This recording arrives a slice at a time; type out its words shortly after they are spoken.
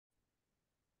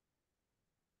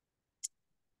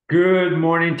Good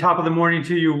morning, top of the morning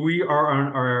to you. We are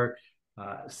on our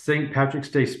St. Patrick's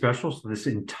Day special. So this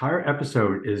entire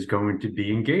episode is going to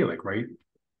be in Gaelic, right,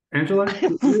 Angela?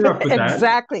 You're up with that.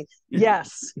 Exactly.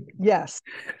 Yes. Yes.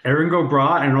 Erin go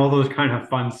bra and all those kind of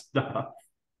fun stuff.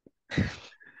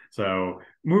 So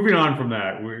moving on from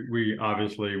that, we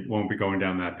obviously won't be going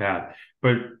down that path.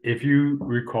 But if you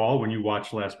recall, when you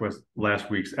watched last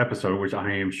week's episode, which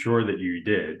I am sure that you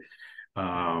did,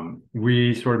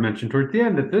 we sort of mentioned toward the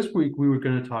end that this week we were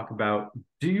going to talk about,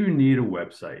 do you need a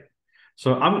website?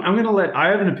 So I'm going to I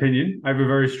have an opinion. I have a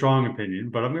very strong opinion,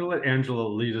 but I'm going to let Angela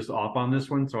lead us off on this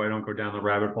one so I don't go down the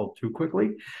rabbit hole too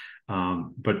quickly.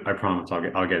 But I promise I'll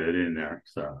get it in there.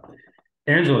 So,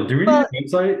 Angela, do we need Well, a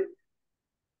website?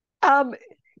 um,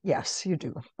 yes, you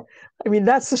do. I mean,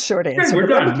 that's the short Okay, answer, we're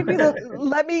but let me done. give you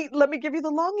the let me give you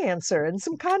the long answer and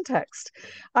some context.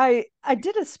 I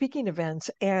did a speaking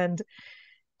event and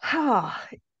ah,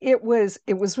 it was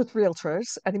with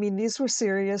realtors. And I mean, these were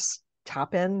serious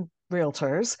top end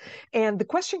realtors. And the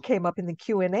question came up in the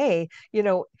Q&A,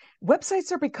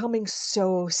 websites are becoming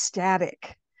so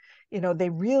static. They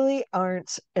really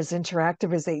aren't as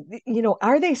interactive as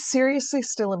are they seriously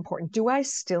still important? Do I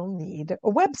still need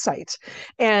a website?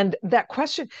 And that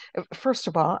question, first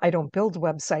of all, I don't build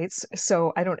websites,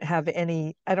 so I don't have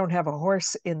a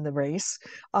horse in the race.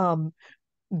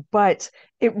 But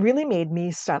it really made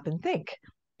me stop and think.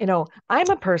 I'm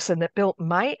a person that built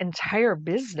my entire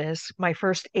business, my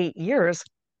first 8 years,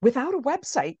 without a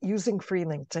website using free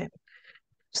LinkedIn.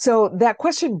 So that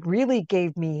question really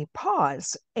gave me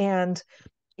pause. And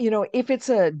if it's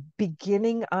a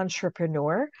beginning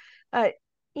entrepreneur, uh,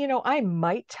 I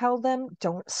might tell them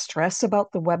don't stress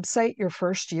about the website your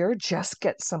first year, just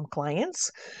get some clients.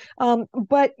 I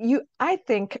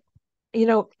think,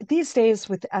 these days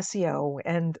with SEO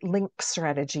and link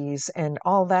strategies and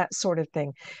all that sort of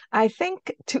thing, I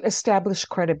think to establish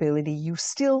credibility, you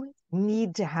still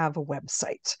need to have a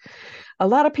website. A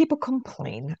lot of people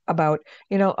complain about,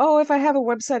 oh, if I have a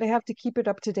website, I have to keep it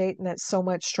up to date, and that's so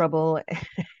much trouble.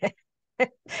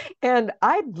 And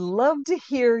I'd love to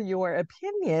hear your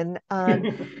opinion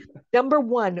on number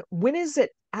one, when is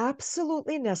it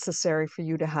absolutely necessary for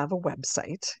you to have a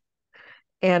website?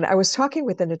 And I was talking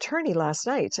with an attorney last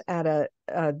night at a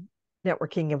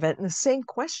networking event, and the same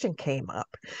question came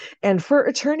up. And for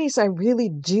attorneys, I really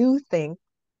do think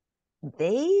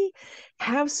they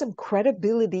have some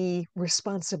credibility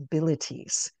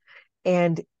responsibilities,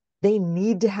 and they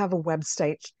need to have a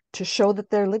website to show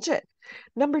that they're legit.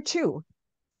 Number two,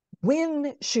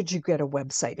 when should you get a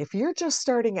website? If you're just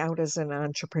starting out as an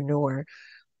entrepreneur,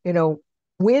 you know,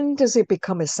 when does it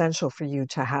become essential for you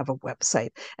to have a website?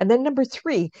 And then number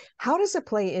three, how does it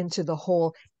play into the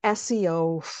whole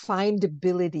SEO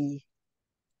findability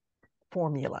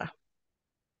formula?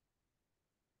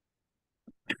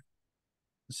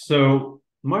 So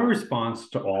my response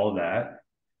to all of that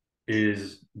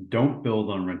is don't build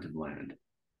on rented land.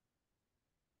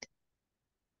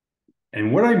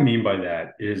 And what I mean by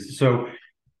that is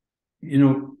you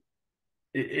know,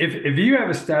 if you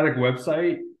have a static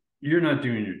website, you're not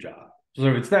doing your job.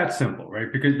 So it's that simple,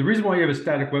 right? Because the reason why you have a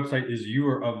static website is you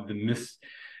are of the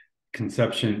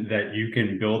misconception that you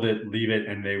can build it, leave it,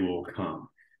 and they will come.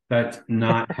 That's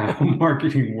not how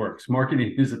marketing works.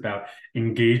 Marketing is about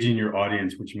engaging your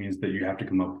audience, which means that you have to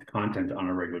come up with content on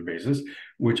a regular basis,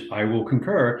 which I will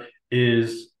concur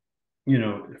is,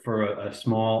 for a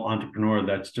small entrepreneur,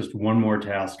 that's just one more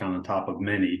task on the top of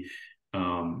many.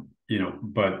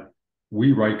 But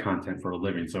we write content for a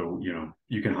living, so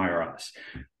you can hire us.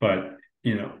 But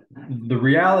the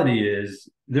reality is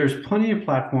there's plenty of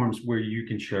platforms where you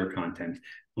can share content.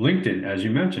 LinkedIn, as you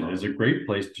mentioned, is a great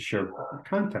place to share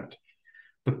content.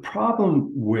 The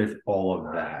problem with all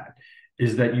of that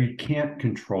is that you can't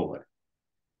control it.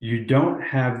 You don't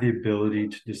have the ability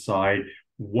to decide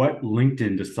what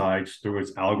LinkedIn decides through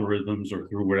its algorithms or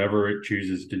through whatever it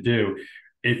chooses to do.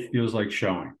 It feels like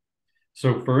showing.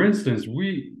 So, for instance,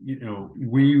 we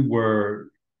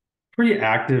were pretty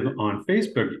active on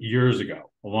Facebook years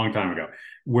ago, a long time ago,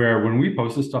 where when we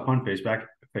posted stuff on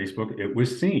Facebook, it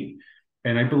was seen.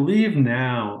 And I believe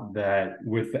now that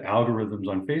with the algorithms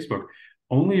on Facebook,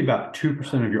 only about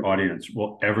 2% of your audience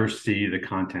will ever see the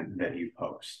content that you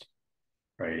post,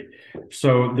 right?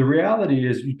 So the reality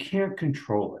is you can't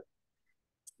control it.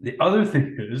 The other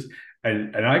thing is,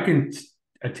 and I can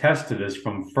attest to this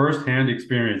from firsthand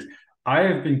experience, I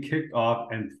have been kicked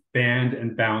off and banned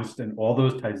and bounced and all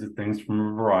those types of things from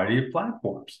a variety of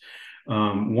platforms.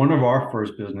 One of our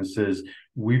first businesses,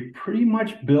 we pretty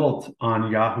much built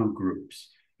on Yahoo groups.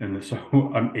 and so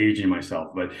I'm aging myself,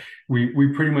 but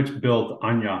we pretty much built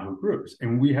on Yahoo groups,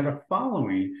 and we had a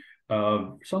following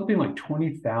of something like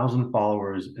 20,000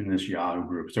 followers in this Yahoo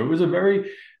group. So it was a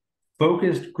very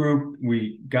focused group.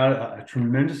 We got a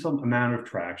tremendous amount of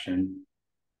traction,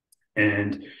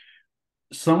 and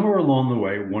somewhere along the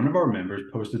way, one of our members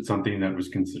posted something that was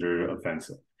considered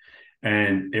offensive,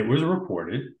 and it was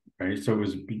reported, right? So it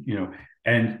was,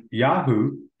 and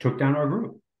Yahoo took down our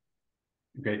group.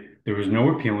 Okay, there was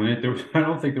no appealing it. I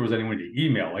don't think there was anyone to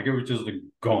email. Like, it was just like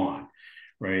gone,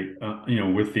 right?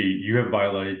 With the you have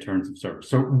violated terms of service.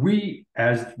 So we,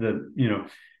 as the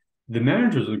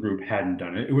managers of the group, hadn't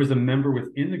done it. It was a member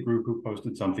within the group who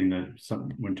posted something that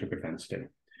someone took offense to,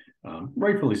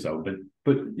 rightfully so.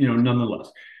 But nonetheless.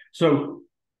 So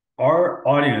our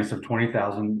audience of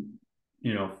 20,000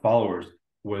 followers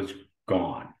was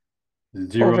gone.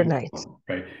 Zero, Overnight.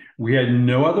 right? We had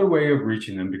no other way of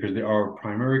reaching them because our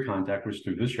primary contact was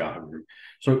through this Yahoo group.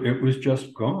 So it was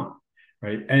just gone,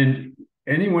 right? And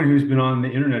anyone who's been on the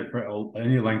internet for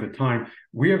any length of time,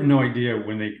 we have no idea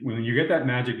when you get that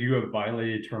magic, you have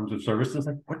violated terms of service. It's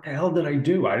like, what the hell did I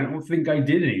do? I don't think I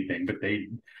did anything, but they,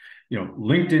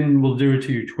 LinkedIn will do it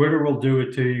to you, Twitter will do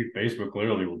it to you, Facebook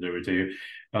clearly will do it to you.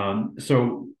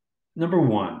 So number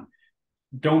one,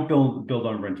 don't build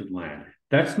on rented land.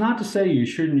 That's not to say you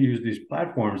shouldn't use these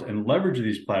platforms and leverage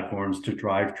these platforms to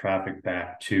drive traffic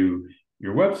back to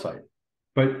your website.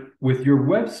 But with your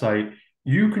website,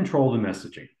 you control the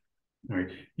messaging, right?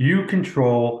 You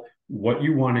control what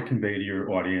you want to convey to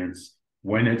your audience,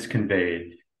 when it's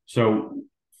conveyed. So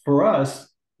for us,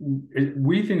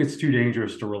 we think it's too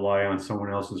dangerous to rely on someone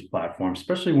else's platform,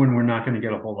 especially when we're not going to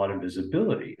get a whole lot of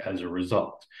visibility as a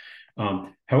result.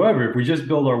 However, if we just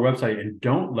build our website and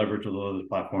don't leverage all those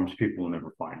platforms, people will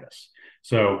never find us.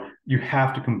 So you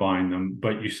have to combine them,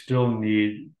 but you still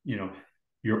need,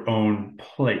 your own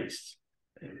place.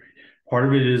 Part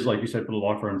of it is, like you said, for the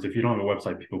law firms, if you don't have a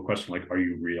website, people question, like, are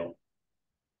you real?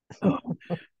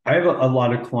 I have a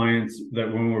lot of clients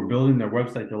that when we're building their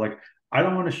website, they're like, I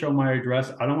don't want to show my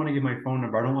address. I don't want to give my phone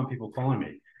number. I don't want people calling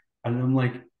me. And I'm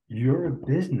like, you're a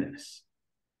business.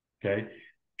 Okay.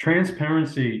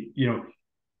 Transparency,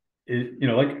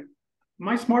 like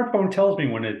my smartphone tells me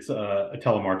when it's a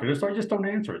telemarketer, so I just don't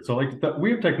answer it. So like we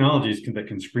have technologies that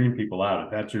can screen people out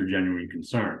if that's your genuine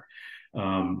concern.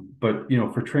 But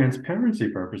for transparency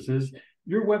purposes,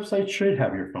 your website should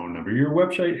have your phone number. Your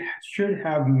website should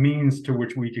have means to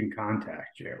which we can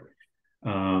contact you.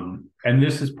 And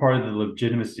this is part of the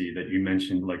legitimacy that you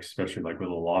mentioned, like especially like with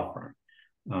a law firm.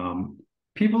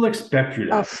 People expect you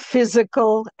to A have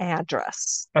physical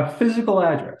address. a physical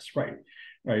address, right?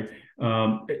 Right.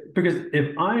 Because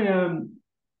if I am,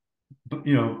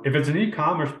 if it's an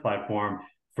e-commerce platform,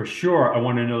 for sure, I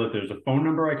want to know that there's a phone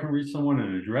number I can reach someone,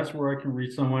 an address where I can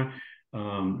reach someone.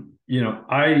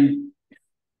 I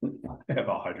have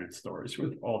 100 stories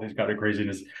with all these kind of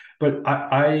craziness, but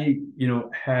I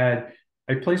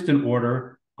placed an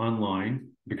order online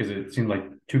because it seemed like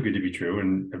too good to be true,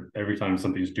 and every time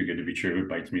something's too good to be true, it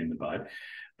bites me in the butt.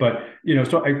 But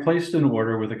so I placed an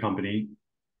order with a company,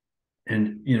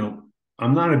 and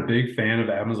I'm not a big fan of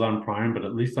Amazon Prime, but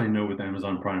at least I know with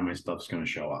Amazon Prime my stuff's going to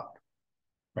show up,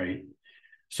 right?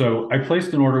 So I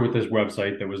placed an order with this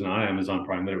website that was not Amazon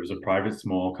Prime, that it was a private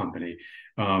small company,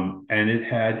 and it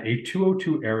had a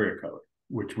 202 area code,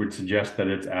 which would suggest that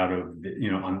it's out of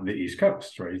on the East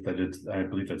Coast, right? I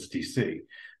believe that's DC.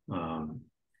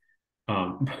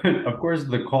 But of course,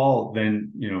 the call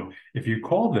then, if you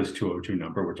call this 202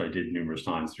 number, which I did numerous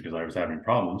times because I was having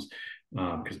problems,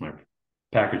 because my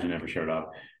package never showed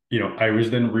up, I was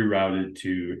then rerouted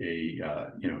to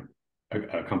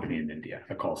a company in India,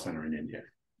 a call center in India.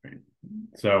 Right?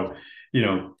 So,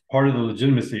 part of the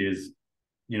legitimacy is,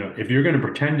 if you're going to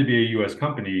pretend to be a U.S.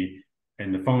 company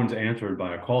and the phone's answered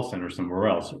by a call center somewhere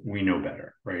else, we know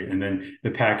better, right? And then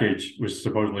the package was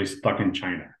supposedly stuck in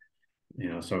China,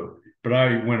 but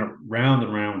I went around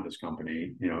and around with this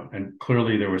company, and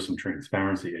clearly there were some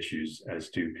transparency issues as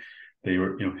to they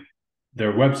were,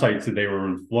 their website said they were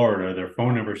in Florida, their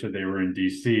phone number said they were in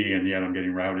DC, and yet I'm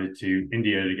getting routed to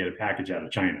India to get a package out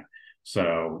of China.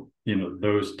 So,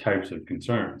 those types of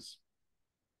concerns.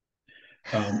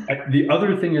 The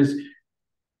other thing is,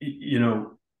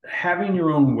 having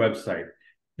your own website.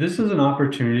 This is an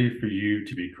opportunity for you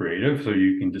to be creative, so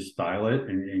you can just style it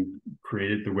and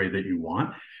create it the way that you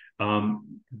want.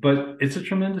 But it's a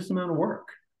tremendous amount of work.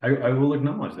 I will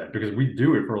acknowledge that because we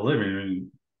do it for a living and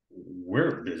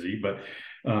we're busy. But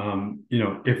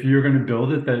if you're going to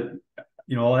build it,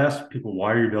 I'll ask people,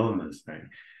 why are you building this thing?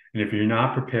 And if you're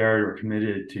not prepared or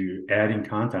committed to adding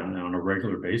content on a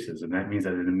regular basis, and that means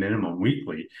that at a minimum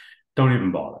weekly, don't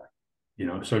even bother.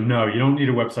 So no, you don't need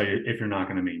a website if you're not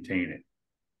going to maintain it.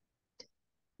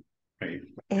 Right.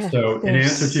 And So in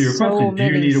there's answer to your so question, do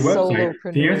you many need a website?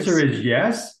 The answer solopreneurs. is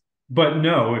yes, but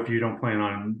no if you don't plan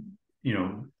on,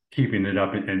 keeping it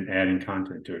up and adding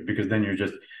content to it, because then you're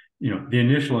just, the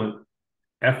initial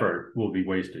effort will be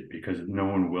wasted because no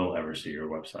one will ever see your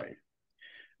website.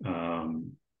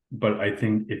 But I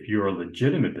think if you're a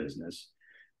legitimate business,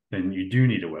 then you do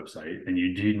need a website, and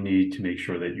you do need to make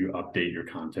sure that you update your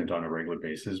content on a regular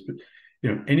basis. But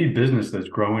any business that's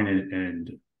growing and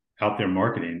out there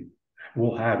marketing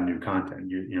will have new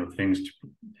content, things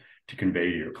to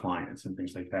convey to your clients and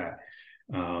things like that.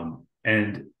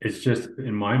 And it's just,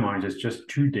 in my mind, it's just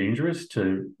too dangerous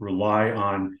to rely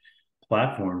on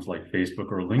platforms like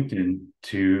Facebook or LinkedIn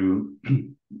to,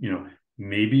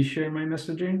 maybe share my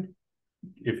messaging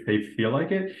if they feel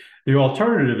like it. The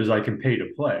alternative is I can pay to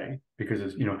play, because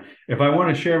it's, if I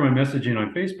want to share my messaging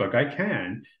on Facebook, I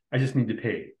can. I just need to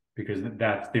pay, because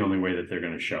that's the only way that they're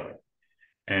going to show it.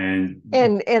 And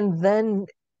And then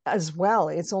as well,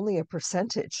 it's only a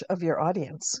percentage of your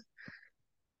audience.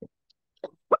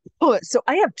 Oh, so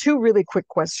I have two really quick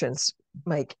questions,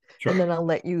 Mike, and sure, then I'll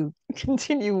let you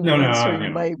continue no,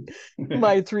 answering no,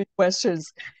 my three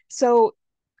questions. So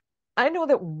I know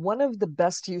that one of the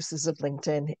best uses of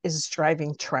LinkedIn is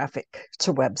driving traffic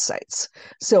to websites.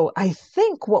 So I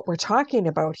think what we're talking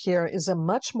about here is a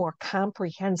much more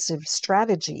comprehensive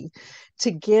strategy to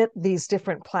get these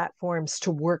different platforms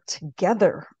to work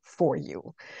together for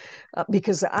you.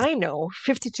 Because I know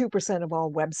 52% of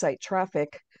all website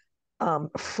traffic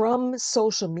from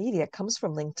social media comes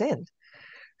from LinkedIn.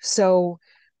 So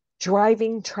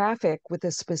driving traffic with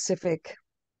a specific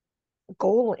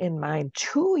goal in mind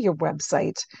to your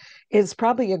website is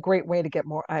probably a great way to get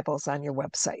more eyeballs on your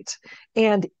website.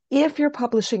 And if you're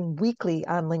publishing weekly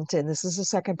on LinkedIn, this is the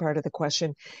second part of the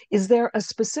question, is there a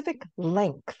specific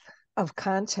length of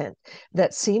content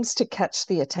that seems to catch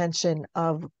the attention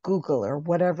of Google or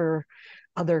whatever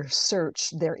other search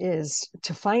there is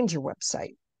to find your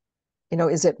website?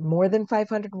 Is it more than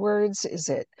 500 words? Is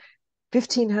it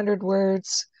 1,500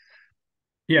 words?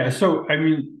 yeah. So I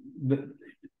mean, the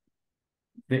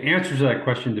answer to that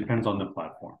question depends on the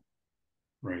platform,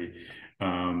 right?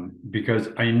 Because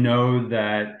I know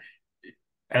that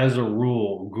as a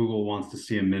rule, Google wants to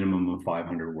see a minimum of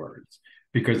 500 words.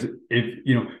 Because if,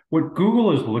 what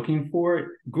Google is looking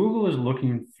for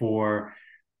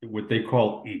what they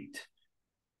call EAT,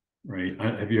 right?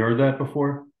 Have you heard that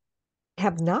before?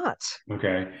 Have not.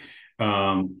 Okay.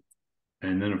 Um,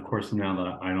 and then, of course, now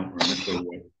that I don't remember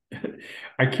what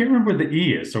I can't remember what the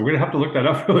E is, so we're gonna have to look that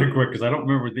up really quick because I don't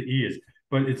remember what the E is.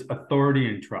 But it's authority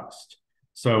and trust.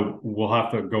 So we'll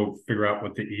have to go figure out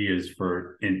what the E is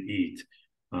for in EAT.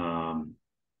 And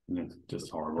that's just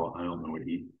horrible. I don't know what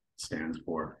EAT stands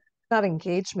for. Not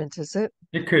engagement, is it?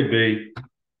 It could be.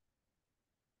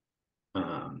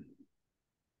 Um,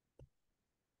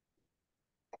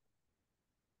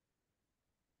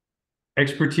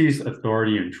 Expertise,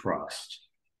 authority, and trust.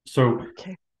 So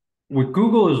Okay. what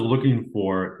Google is looking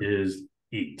for is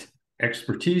EAT,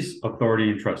 expertise, authority,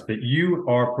 and trust, that you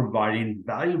are providing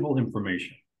valuable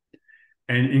information.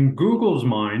 And in Google's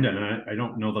mind, and I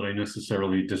don't know that I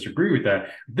necessarily disagree with that,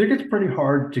 I think it's pretty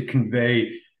hard to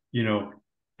convey,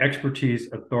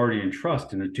 expertise, authority, and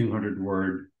trust in a 200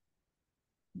 word,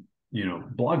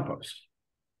 blog post.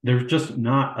 There's just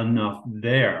not enough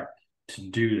there to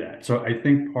do that. So I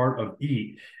think part of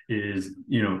EAT is,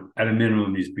 at a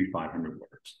minimum, needs to be 500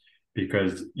 words,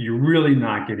 because you're really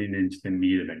not getting into the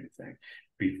meat of anything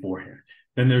beforehand.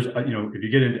 Then there's, if you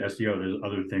get into SEO, there's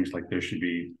other things like there should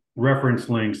be reference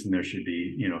links, and there should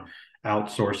be,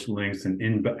 outsourced links and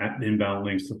inbound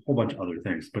links, a whole bunch of other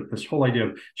things. But this whole idea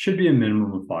of should be a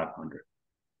minimum of 500.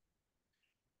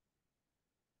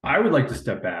 I would like to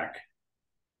step back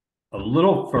a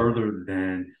little further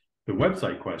than the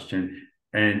website question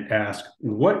and ask,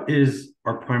 what is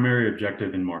our primary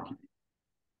objective in marketing?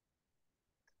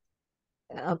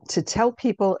 To tell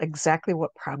people exactly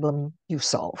what problem you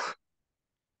solve.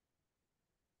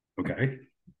 Okay.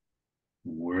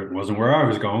 It wasn't where I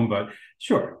was going, but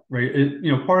sure, right?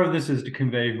 Part of this is to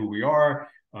convey who we are.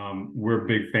 We're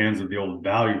big fans of the old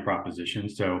value proposition.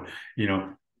 So,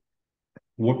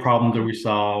 what problem do we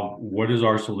solve? What is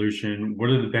our solution?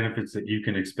 What are the benefits that you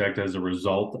can expect as a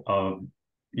result of,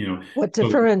 What so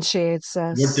differentiates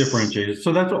what us? differentiates?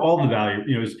 So that's all the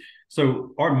value,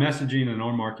 so our messaging and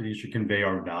our marketing should convey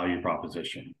our value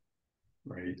proposition,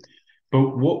 right?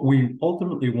 But what we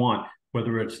ultimately want,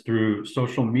 whether it's through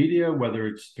social media, whether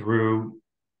it's through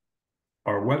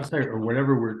our website or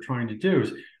whatever we're trying to do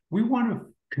is we want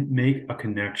to make a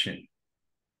connection,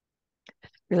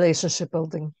 Relationship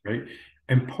building. right?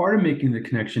 And part of making the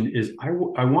connection is I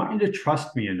want you to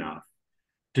trust me enough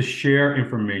to share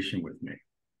information with me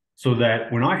so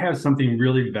that when I have something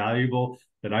really valuable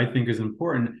that I think is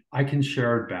important, I can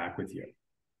share it back with you.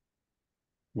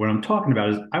 What I'm talking about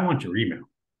is I want your email.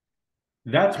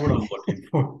 That's what I'm looking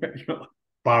for.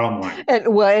 Bottom line.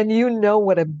 And well, and you know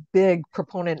what a big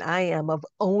proponent I am of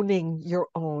owning your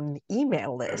own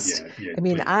email list. Yeah, yeah, I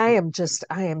mean, please. I am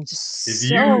just If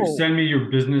you so send me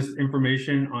your business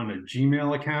information on a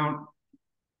Gmail account,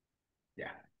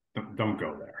 yeah, don't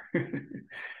go there.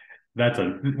 That's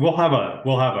a we'll have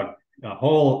a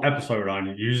whole episode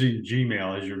on using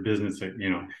Gmail as your business.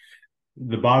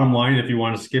 The bottom line, if you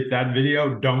want to skip that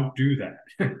video, don't do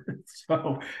that.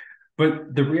 So,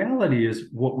 but the reality is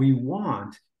what we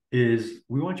want is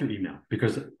we want your email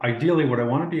because ideally what I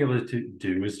want to be able to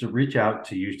do is to reach out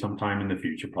to you sometime in the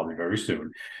future, probably very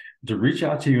soon, to reach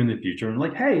out to you in the future and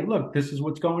like, hey, look, this is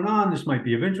what's going on. This might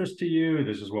be of interest to you.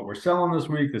 This is what we're selling this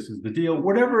week. This is the deal.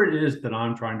 Whatever it is that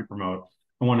I'm trying to promote,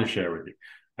 I want to share with you.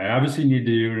 I obviously need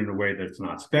to do it in a way that's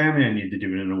not spammy. I need to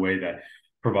do it in a way that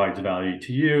provides value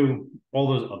to you, all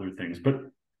those other things. But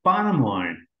bottom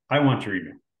line, I want your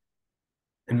email.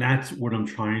 And that's what I'm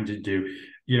trying to do.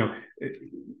 You know,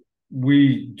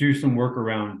 we do some work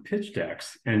around pitch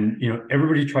decks, and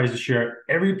everybody tries to share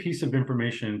every piece of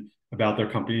information about their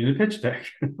company in a pitch deck.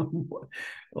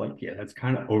 Like, yeah, that's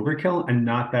kind of overkill and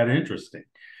not that interesting.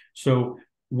 So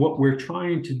what we're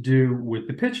trying to do with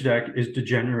the pitch deck is to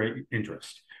generate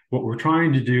interest. What we're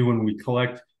trying to do when we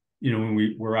collect,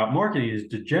 when we're out marketing is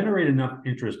to generate enough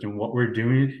interest in what we're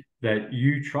doing that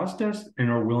you trust us and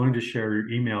are willing to share your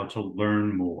email to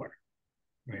learn more.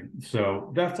 Right.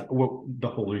 So that's what the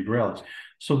Holy Grail is.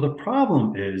 So the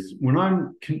problem is when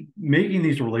I'm making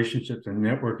these relationships and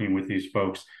networking with these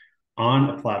folks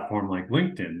on a platform like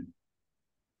LinkedIn,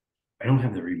 I don't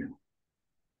have their email.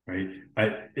 Right.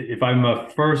 If I'm a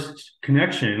first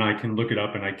connection, I can look it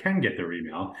up and I can get their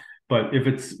email. But if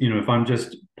it's, if I'm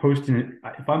just posting,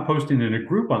 if I'm posting in a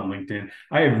group on LinkedIn,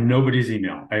 I have nobody's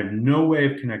email. I have no way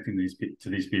of connecting to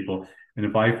these people. And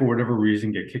if I, for whatever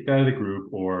reason, get kicked out of the group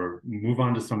or move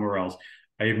on to somewhere else,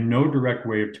 I have no direct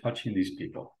way of touching these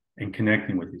people and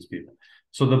connecting with these people.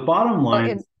 So the bottom well, line,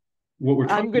 and what we're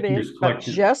trying I'm to going to do is interrupt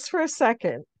collect. just for a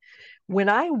second. When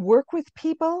I work with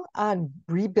people on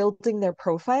rebuilding their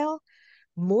profile,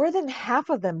 more than half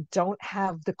of them don't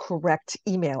have the correct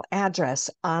email address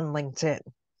on LinkedIn.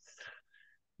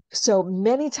 So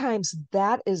many times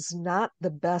that is not the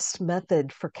best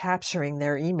method for capturing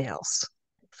their emails.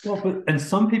 Well, and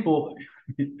some people,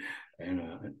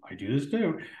 and I do this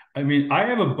too. I mean, I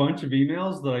have a bunch of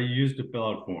emails that I use to fill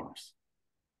out forms,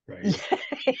 right?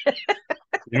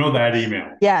 That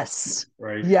email, Yes.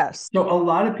 right? Yes. So a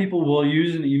lot of people will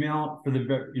use an email for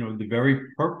the very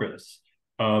purpose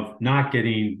of not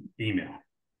getting email,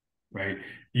 right?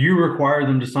 You require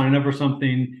them to sign up for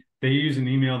something. They use an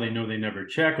email they know they never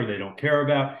check or they don't care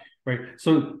about, right?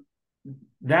 So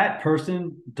that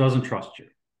person doesn't trust you.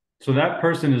 So that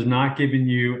person is not giving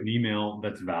you an email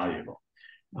that's valuable.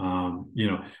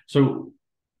 So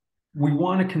we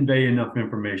want to convey enough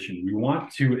information. We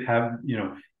want to have,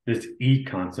 this E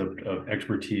concept of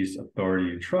expertise,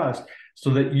 authority, and trust so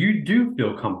that you do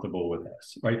feel comfortable with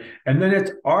us, right? And then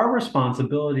it's our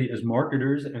responsibility as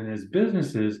marketers and as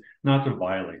businesses not to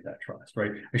violate that trust,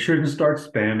 right? I shouldn't start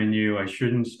spamming you. I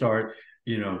shouldn't start,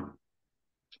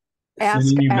 Ask,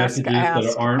 sending you ask, messages that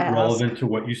ask, aren't ask. relevant to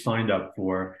what you signed up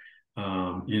for.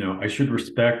 I should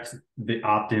respect the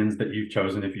opt-ins that you've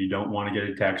chosen. If you don't want to get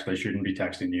a text, I shouldn't be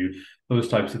texting you, those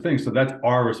types of things. So that's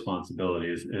our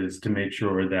responsibility is to make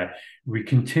sure that we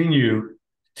continue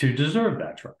to deserve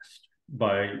that trust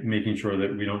by making sure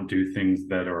that we don't do things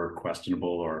that are questionable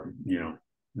or,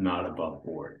 not above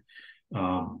board.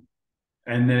 And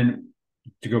then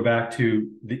to go back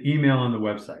to the email and the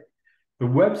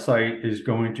website is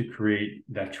going to create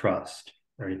that trust,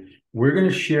 right? We're going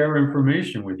to share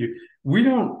information with you. We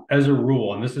don't, as a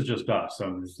rule, and this is just us,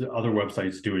 so other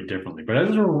websites do it differently, but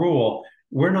as a rule,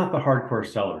 we're not the hardcore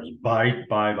sellers. Buy,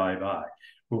 buy, buy, buy.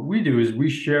 What we do is we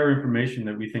share information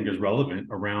that we think is relevant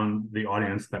around the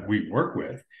audience that we work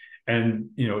with and,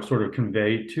 sort of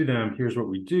convey to them, here's what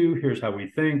we do, here's how we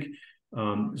think,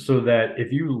 so that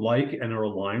if you like and are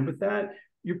aligned with that,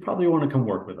 you probably want to come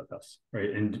work with us, right?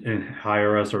 And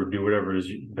hire us or do whatever it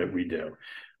is that we do.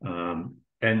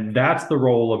 And that's the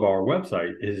role of our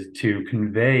website is to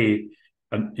convey,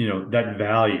 that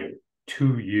value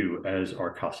to you as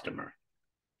our customer.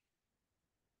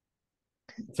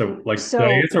 So, like, did I So,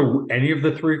 answer any of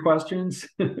the three questions?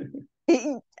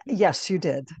 yes, you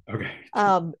did. Okay,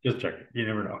 Um, just check it. You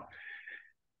never know.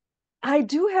 I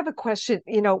do have a question.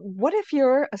 What if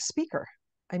you're a speaker?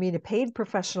 I mean, a paid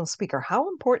professional speaker. How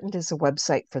important is a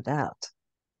website for that?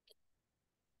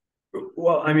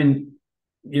 Well, I mean,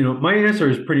 my answer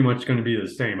is pretty much going to be the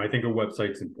same. I think a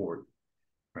website's important,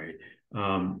 right?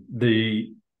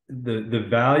 The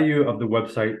value of the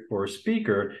website for a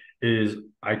speaker is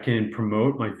I can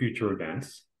promote my future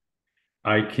events.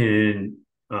 I can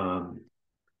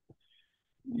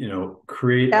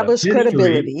create a Establish history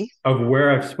credibility. of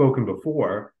where I've spoken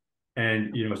before.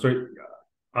 And, so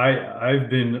I've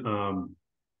been,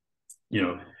 you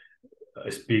know,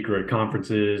 a speaker at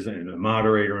conferences and a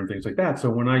moderator and things like that. So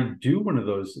when I do one of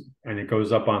those and it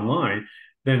goes up online,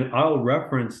 then I'll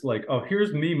reference like, oh,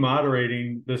 here's me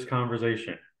moderating this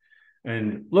conversation.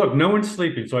 And look, no one's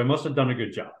sleeping, so I must have done a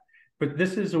good job. But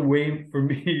this is a way for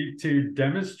me to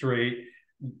demonstrate,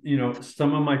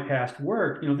 some of my past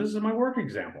work. This is my work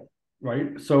example,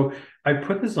 right? So I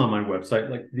put this on my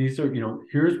website. Like these are,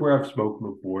 here's where I've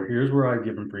spoken before. Here's where I've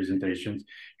given presentations.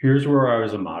 Here's where I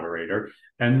was a moderator.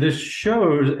 And this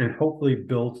shows and hopefully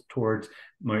builds towards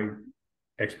my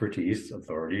expertise,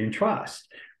 authority, and trust,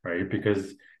 right?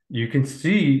 Because you can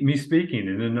see me speaking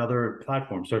in another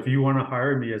platform. So if you want to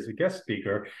hire me as a guest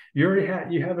speaker, you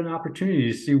have an opportunity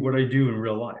to see what I do in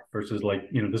real life versus like,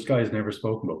 this guy's never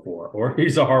spoken before, or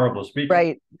he's a horrible speaker.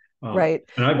 Right, right.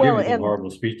 And I've Well, given some and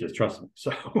horrible speeches, trust me.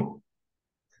 So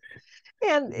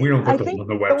and we don't put I those think on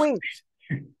the going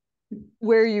website.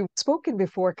 where you've spoken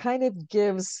before kind of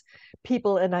gives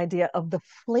people an idea of the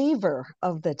flavor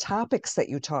of the topics that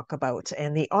you talk about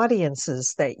and the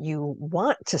audiences that you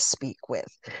want to speak with.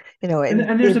 And, And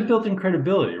and there's it a built-in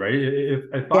credibility, right?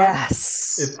 If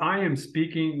yes, I am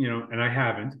speaking, and I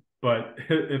haven't, but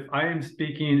if I am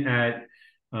speaking at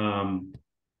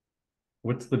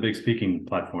what's the big speaking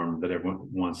platform that everyone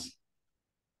wants?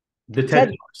 The TED TED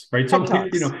Talks, right? So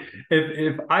TED like, Talks.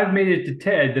 if I've made it to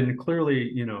TED, then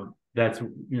clearly, that's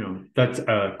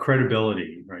a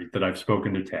credibility, right? That I've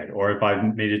spoken to TED, or if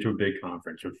I've made it to a big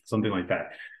conference or something like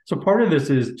that. So part of this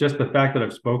is just the fact that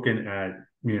I've spoken at,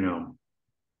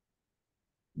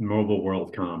 Mobile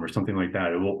World Com or something like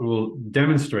that. It will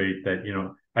demonstrate that,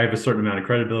 I have a certain amount of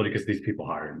credibility because these people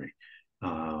hired me.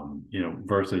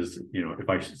 Versus, if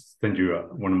I send you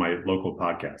one of my local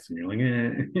podcasts and you're like,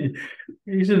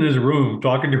 he's in his room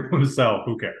talking to himself,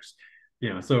 who cares?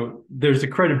 So there's a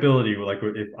credibility, like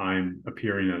if I'm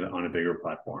appearing on a bigger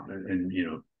platform and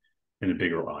in a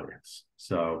bigger audience.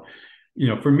 So,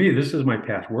 for me, this is my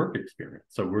past work experience.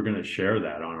 So we're going to share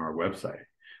that on our website.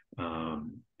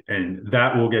 And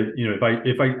that will get,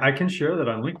 if I can share that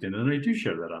on LinkedIn, and I do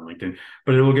share that on LinkedIn,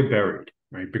 but it will get buried,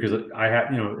 right? Because I have,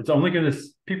 it's only going to,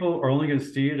 people are only going to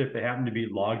see it if they happen to be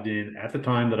logged in at the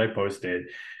time that I posted,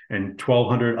 and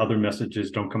 1,200 other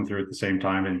messages don't come through at the same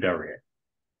time and bury it,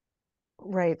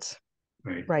 Right,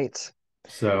 right? right.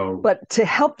 So, But to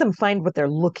help them find what they're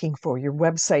looking for, your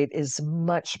website is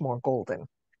much more golden.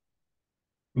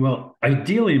 well,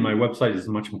 ideally, my website is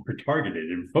much more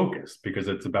targeted and focused because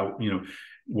it's about,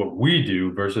 what we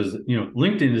do versus,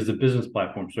 LinkedIn is a business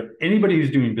platform. So anybody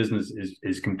who's doing business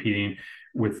is competing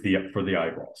for the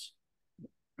eyeballs,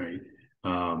 right?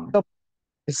 Um, So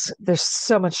there's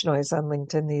so much noise on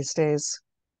LinkedIn these days.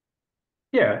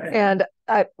 yeah, And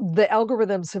the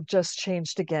algorithms have just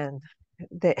changed again.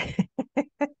 They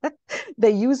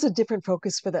they use a different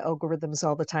focus for the algorithms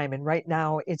all the time. And right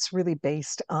now it's really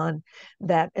based on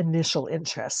that initial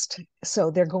interest.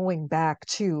 So they're going back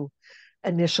to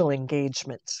initial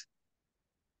engagement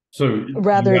so you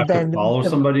rather have to than follow the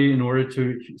somebody in order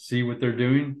to see what they're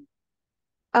doing.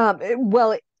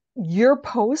 well, your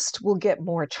post will get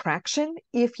more traction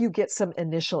if you get some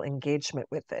initial engagement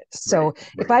with it. Right, So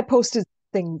if right. I posted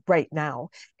thing right now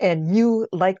and you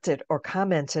liked it or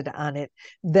commented on it,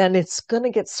 then it's going to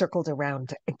get circled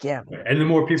around again. Right. And the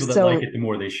more people that like So it, the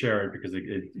more they share it because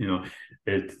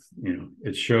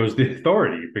it shows the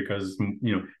authority because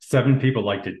 7 people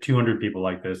liked it, 200 people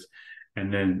like this,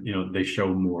 and then they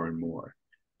show more and more.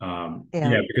 yeah,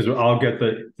 Yeah, because I'll get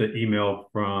the email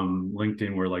from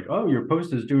LinkedIn where like, oh, your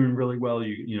post is doing really well.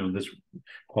 This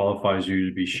qualifies you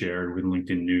to be shared with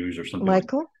LinkedIn News or something like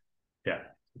Michael, that. Yeah.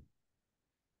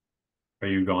 Are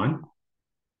you gone?